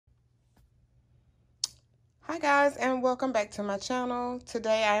Hi guys, and welcome back to my channel.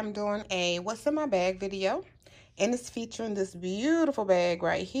 Today I am doing a what's in my bag video, and it's featuring this beautiful bag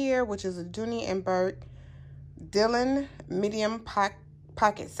right here, which is a Dooney Burke Dillen medium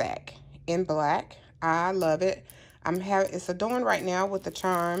pocket sack in black. I love it. It's adorned right now with the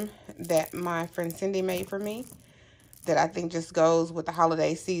charm that my friend Cindy made for me that I think just goes with the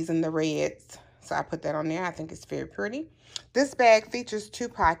holiday season, the reds. So I put that on there. I think it's very pretty. This bag features 2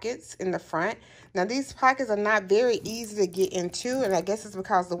 pockets in the front. Now these pockets are not very easy to get into, and I guess it's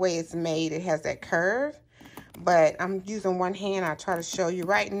because the way it's made, it has that curve. But I'm using one hand. I'll try to show you.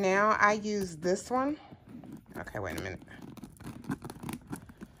 Right now, I use this one. Okay, wait a minute.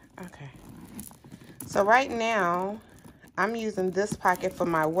 Okay. So right now, I'm using this pocket for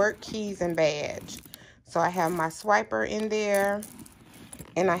my work keys and badge. So I have my swiper in there,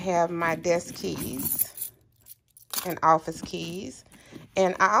 and I have my desk keys and office keys.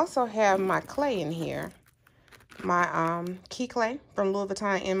 And I also have my clay in here, my key clay from Louis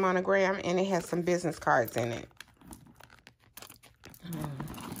Vuitton in monogram, and it has some business cards in it.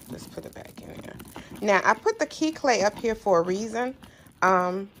 Just put it back in there. Now, I put the key clay up here for a reason.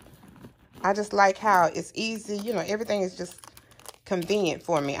 I just like how it's easy. You know, everything is just convenient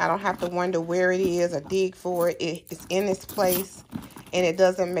for me. I don't have to wonder where it is or dig for it. It's in its place, and it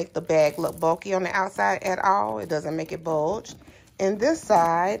doesn't make the bag look bulky on the outside at all. It doesn't make it bulge. And this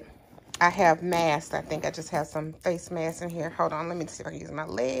side, I have masks. I think I just have some face masks in here. Hold on, let me see if I can use my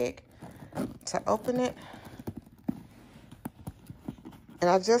leg to open it.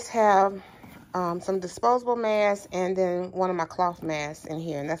 And I just have some disposable masks and then one of my cloth masks in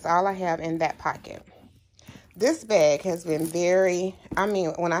here. And that's all I have in that pocket. This bag has been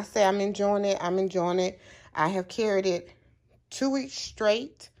when I say I'm enjoying it, I'm enjoying it. I have carried it 2 weeks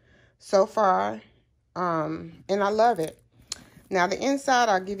straight so far, and I love it. Now, the inside,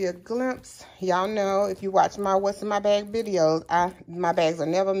 I'll give you a glimpse. Y'all know, if you watch my What's in My Bag videos, my bags are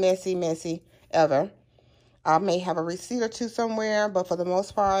never messy, ever. I may have a receipt or two somewhere, but for the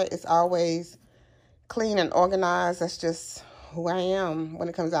most part, it's always clean and organized. That's just who I am when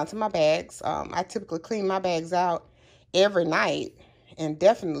it comes down to my bags. I typically clean my bags out every night and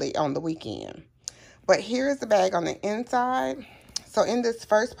definitely on the weekend. But here's the bag on the inside. So in this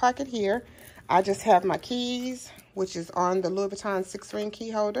first pocket here, I just have my keys, which is on the Louis Vuitton 6-ring key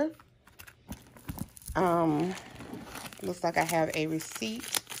holder. Looks like I have a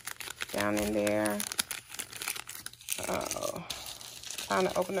receipt down in there. Trying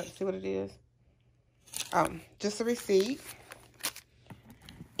to open up to see what it is. Just a receipt.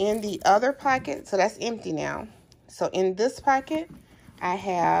 In the other pocket, so that's empty now. So in this pocket, I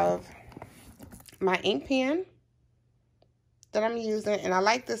have my ink pen that I'm using, and I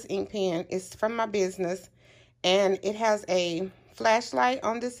like this ink pen. It's from my business, and it has a flashlight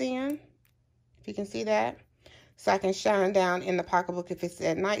on this end, if you can see that. So I can shine down in the pocketbook if it's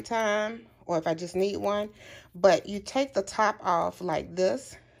at nighttime or if I just need one. But you take the top off like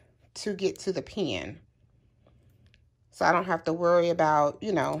this to get to the pen. So I don't have to worry about,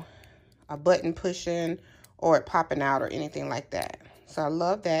 you know, a button pushing or it popping out or anything like that. So I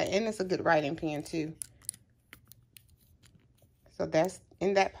love that. And it's a good writing pen too. So that's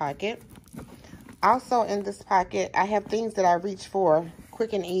in that pocket. Also in this pocket, I have things that I reach for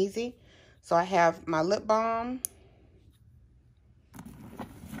quick and easy. So I have my lip balm.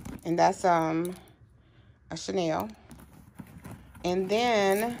 And that's a Chanel. And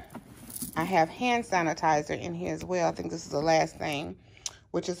then I have hand sanitizer in here as well. I think this is the last thing,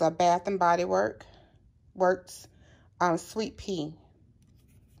 which is a Bath and Body Works Sweet Pea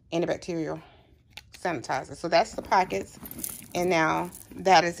antibacterial sanitizer. So that's the pockets. And now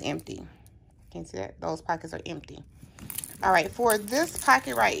that is empty. Can you see that? Those pockets are empty. All right, for this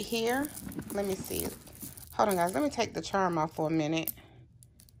pocket right here, let me see it. Hold on, guys. Let me take the charm off for a minute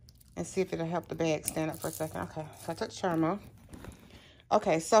and see if it'll help the bag stand up for a second. Okay, so I took the charm off.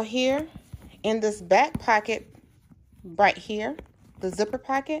 Okay, so here in this back pocket right here, the zipper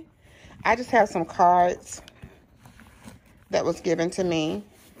pocket, I just have some cards that was given to me.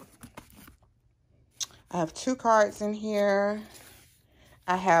 I have 2 cards in here.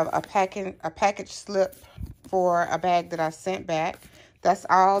 I have a package slip for a bag that I sent back. That's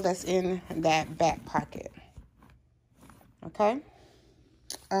all that's in that back pocket. Okay.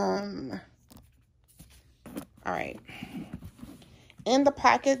 All right. In the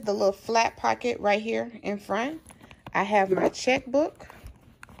pocket, the little flat pocket right here in front, I have my checkbook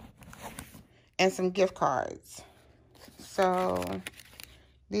and some gift cards. So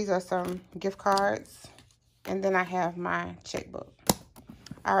these are some gift cards, and then I have my checkbook.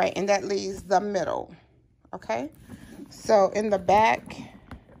 All right, and that leaves the middle, okay? So in the back,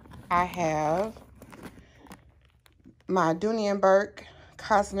 I have my Dooney Burke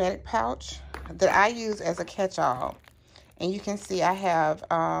cosmetic pouch that I use as a catch-all. And you can see I have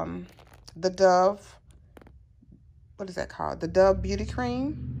the Dove, what is that called? The Dove Beauty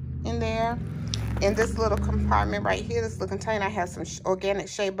Cream in there. In this little compartment right here, this little container, I have some organic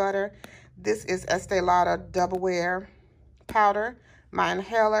shea butter. This is Estee Lauder Double Wear powder. My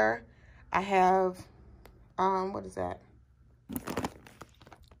inhaler, I have, what is that?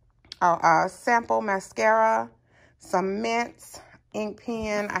 Sample mascara, some mints, ink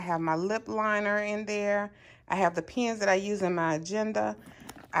pen. I have my lip liner in there. I have the pens that I use in my agenda.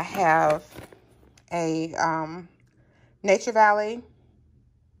 I have a Nature Valley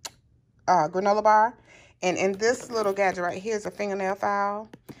granola bar. And in this little gadget right here is a fingernail file.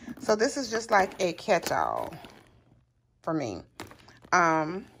 So this is just like a catch-all for me.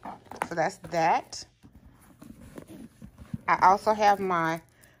 So that's that. I also have my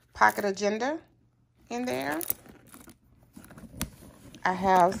pocket agenda in there. I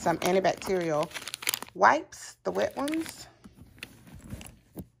have some antibacterial wipes, the wet ones.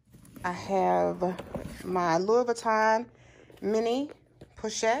 I have my Louis Vuitton mini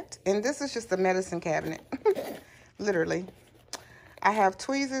pochette, and this is just a medicine cabinet, literally. I have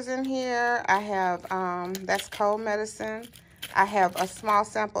tweezers in here. I have, that's cold medicine. I have a small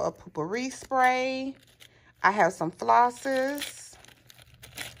sample of potpourri spray. I have some flosses,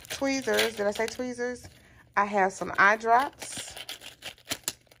 tweezers. Did I say tweezers? I have some eye drops.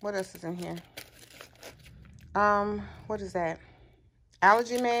 What else is in here? What is that?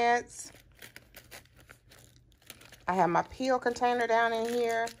 Allergy meds. I have my peel container down in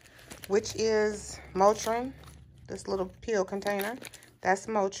here, which is Motrin. This little peel container, that's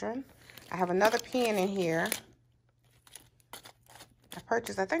Motrin. I have another pen in here. I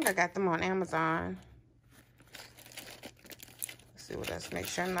think I got them on Amazon. Let's see what else, make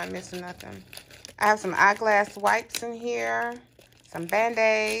sure I'm not missing nothing. I have some eyeglass wipes in here, some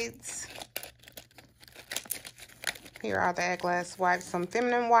Band-Aids. Here are the eyeglass wipes, some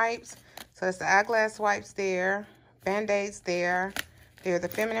feminine wipes. So it's the eyeglass wipes there, Band-Aids there. There are the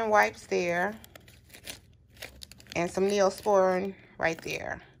feminine wipes there. And some Neosporin right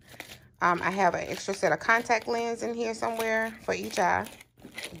there. I have an extra set of contact lens in here somewhere for each eye,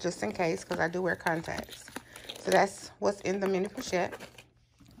 just in case, because I do wear contacts. So that's what's in the mini pochette.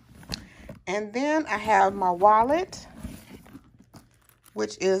 And then I have my wallet,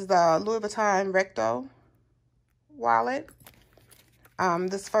 which is the Louis Vuitton Recto wallet.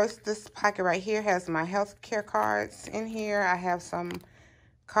 This pocket right here has my healthcare cards in here. I have some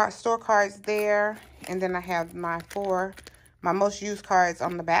store cards there, and then I have my most used cards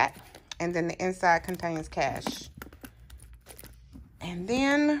on the back, and then the inside contains cash. And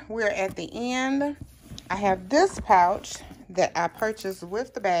then we're at the end. I have this pouch that I purchased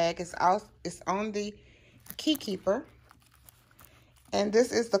with the bag. It's on the key keeper, and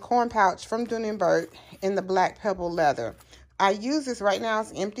this is the corn pouch from Dooney Burke in the black pebble leather. I use this right now,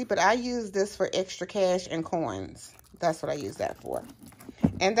 it's empty, but I use this for extra cash and coins. That's what I use that for.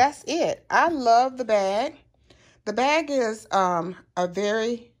 And that's it. I love the bag. The bag is a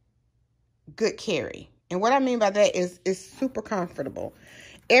very good carry. And what I mean by that is it's super comfortable.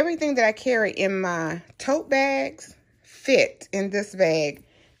 Everything that I carry in my tote bags fit in this bag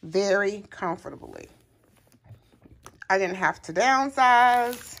very comfortably. I didn't have to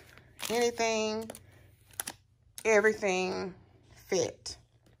downsize anything. Everything fit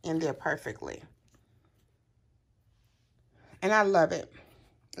in there perfectly. And I love it.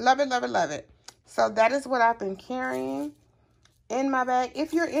 Love it, love it, love it. So that is what I've been carrying in my bag.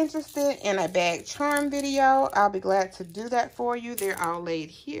 If you're interested in a bag charm video, I'll be glad to do that for you. They're all laid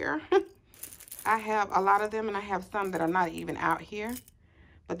here. I have a lot of them, and I have some that are not even out here.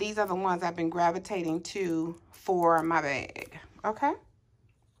 But these are the ones I've been gravitating to for my bag. Okay?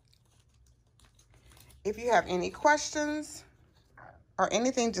 If you have any questions or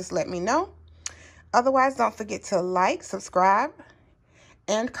anything, just let me know. Otherwise, don't forget to like, subscribe,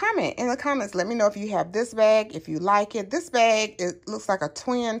 and comment in the comments. Let me know if you have this bag, if you like it. This bag, it looks like a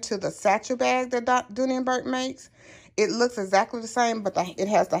twin to the satchel bag that Dooney Burke makes. It looks exactly the same, but it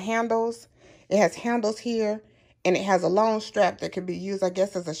has the handles. It has handles here, and it has a long strap that can be used, I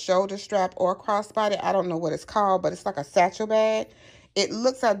guess, as a shoulder strap or a crossbody. I don't know what it's called, but it's like a satchel bag. It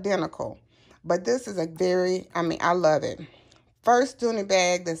looks identical, but this is I love it. First Dooney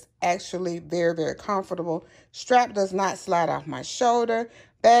bag that's actually very, very comfortable. Strap does not slide off my shoulder.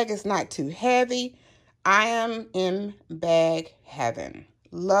 Bag is not too heavy. I am in bag heaven.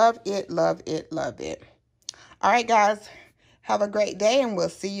 Love it, love it, love it. All right, guys. Have a great day, and we'll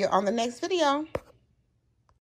see you on the next video.